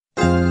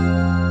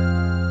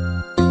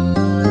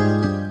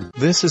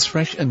This is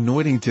Fresh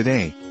Anointing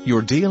Today,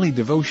 your daily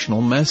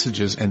devotional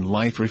messages and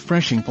life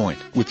refreshing point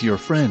with your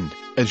friend,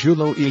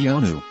 Ajulo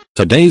Iyonu.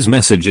 Today's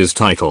message is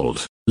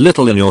titled,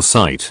 Little in Your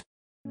Sight.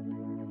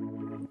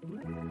 1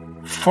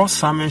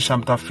 Samuel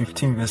chapter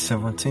 15 verse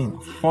 17.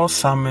 1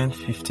 Samuel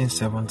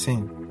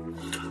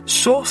 15:17.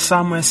 So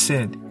Samuel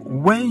said,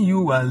 when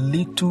you were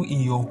little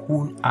in your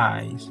own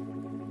eyes,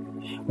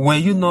 were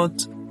you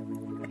not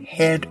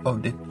head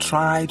of the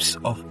tribes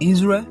of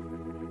Israel?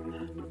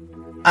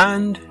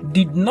 And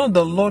did not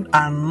the Lord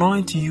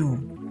anoint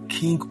you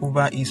king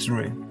over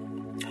Israel?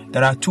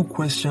 There are two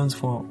questions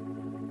for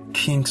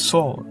King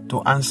Saul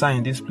to answer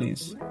in this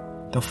place.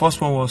 The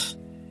first one was,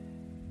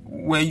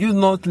 were you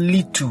not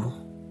little?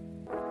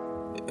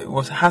 It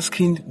was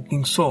asking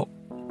King Saul,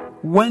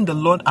 when the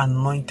Lord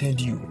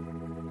anointed you,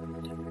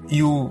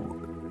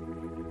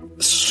 you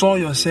saw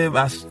yourself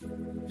as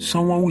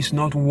someone who is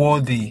not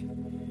worthy,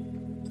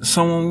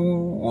 someone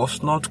who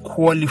was not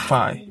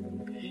qualified.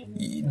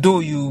 Though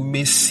you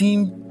may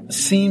seem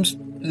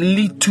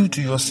little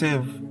to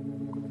yourself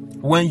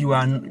when you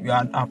are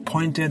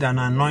appointed and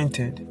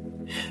anointed.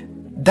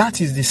 That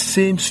is the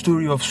same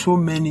story of so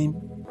many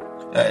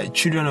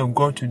children of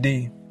God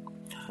today.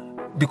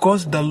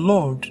 Because the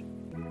Lord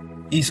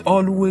is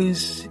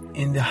always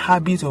in the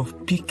habit of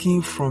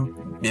picking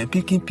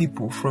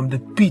people from the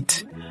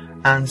pit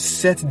and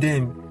set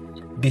them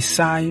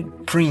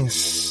beside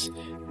prince.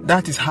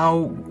 That is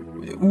how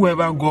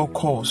whoever God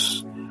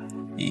calls,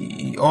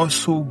 He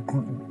also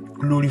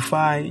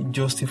glorify,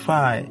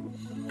 justify.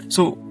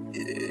 So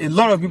a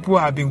lot of people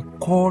have been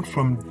called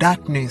from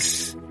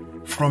darkness,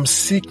 from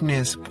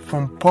sickness,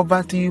 from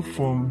poverty,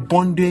 from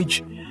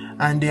bondage,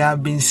 and they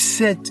have been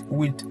set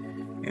with,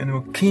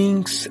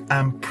 kings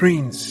and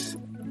princes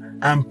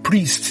and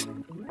priests.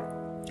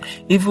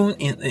 Even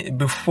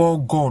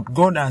before God,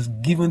 God has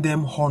given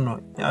them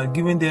honor. He has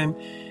given them,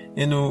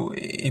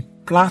 a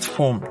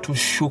platform to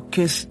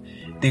showcase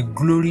the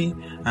glory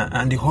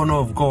and the honor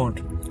of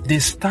God. They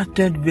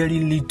started very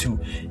little.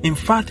 In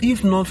fact,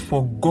 if not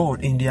for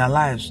God in their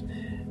lives,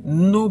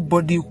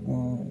 nobody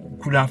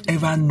could have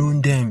ever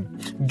known them.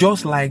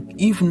 Just like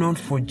if not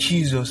for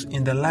Jesus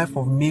in the life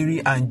of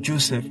Mary and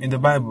Joseph in the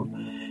Bible,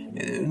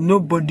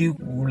 nobody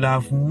would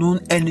have known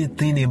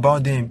anything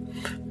about them.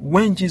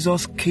 When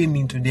Jesus came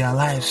into their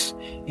lives,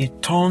 He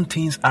turned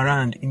things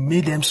around. He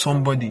made them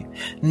somebody.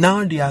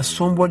 Now they are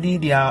somebody.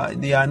 They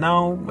are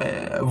now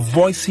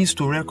voices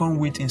to reckon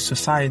with in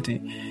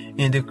society.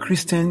 In the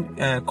Christian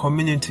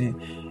community,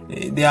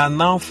 they are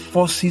now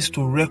forces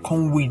to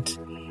reckon with.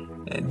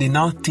 They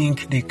now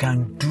think they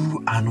can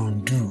do and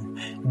undo.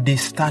 They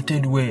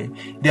started where?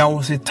 There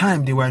was a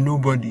time they were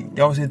nobody.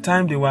 There was a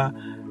time they were,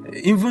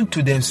 even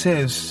to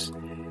themselves,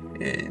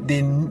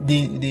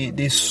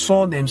 they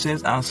saw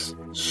themselves as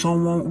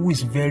someone who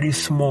is very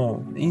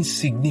small,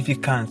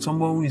 insignificant,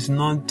 someone who is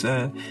not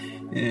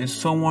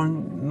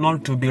someone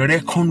not to be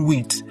reckoned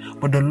with.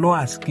 But the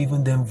Lord has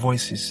given them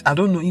voices. I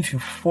don't know if you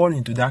fall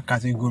into that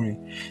category.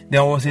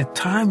 There was a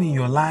time in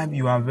your life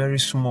you are very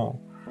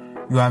small,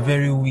 you are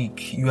very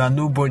weak, you are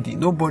nobody.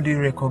 Nobody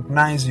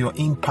recognizes your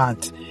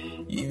impact.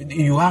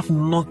 You have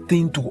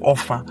nothing to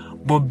offer.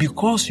 But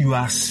because you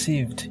are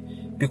saved,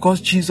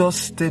 because Jesus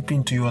stepped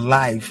into your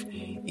life,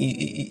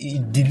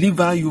 He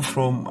deliver you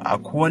from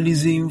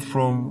alcoholism,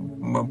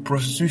 from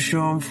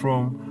prostitution,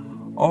 from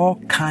all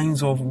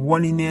kinds of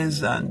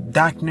worldliness and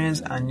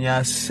darkness, and He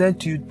has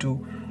set you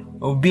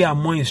to be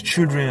among His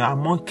children,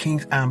 among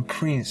kings and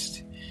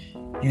princes.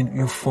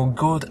 You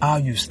forgot how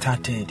you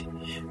started.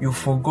 You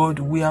forgot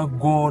where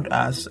God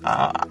has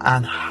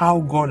and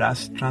how God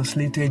has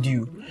translated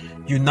you.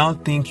 You now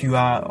think you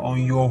are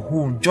on your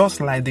own,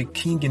 just like the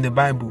king in the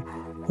Bible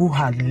who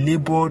had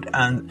labored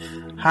and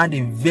had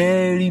a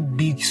very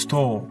big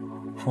store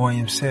for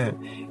himself.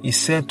 He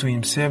said to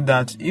himself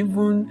that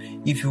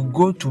even if you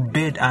go to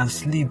bed and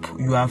sleep,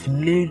 you have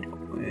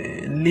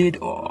laid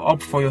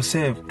up for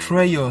yourself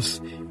treasures,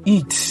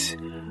 eat,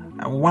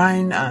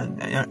 wine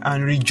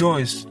and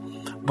rejoice.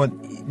 But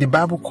the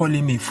Bible called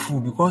him a fool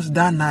because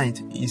that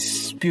night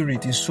his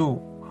spirit, his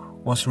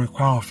soul was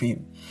required of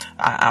him.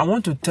 I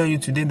want to tell you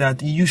today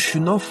that you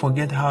should not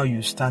forget how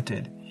you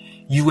started.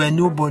 You were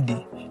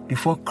nobody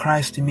before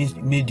Christ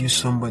made you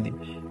somebody.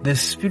 The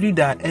spirit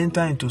that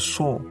entered into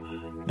Saul,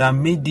 that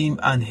made him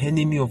an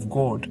enemy of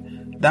God,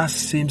 that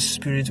same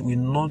spirit will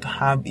not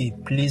have a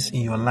place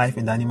in your life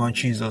in the name of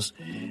Jesus.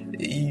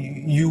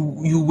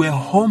 You were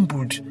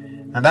humbled,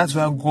 and that's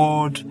why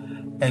God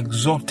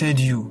exalted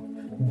you.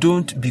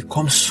 Don't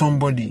become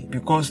somebody,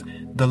 because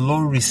the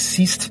Lord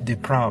resists the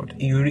proud.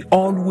 He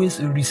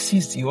always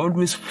resists. He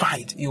always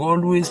fights. He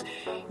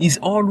is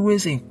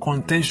always in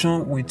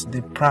contention with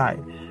the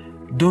pride.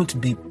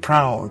 Don't be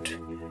proud.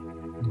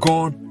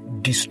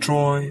 God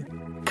destroy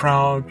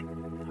proud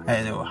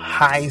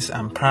eyes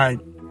and pride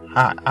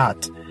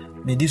heart.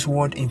 May this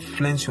word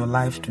influence your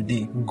life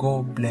today.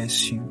 God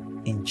bless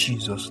you in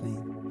Jesus'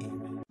 name.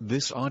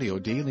 This audio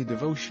daily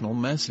devotional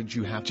message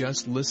you have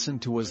just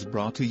listened to was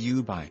brought to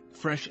you by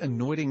Fresh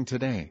Anointing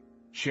Today.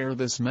 Share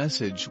this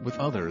message with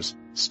others.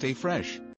 Stay fresh.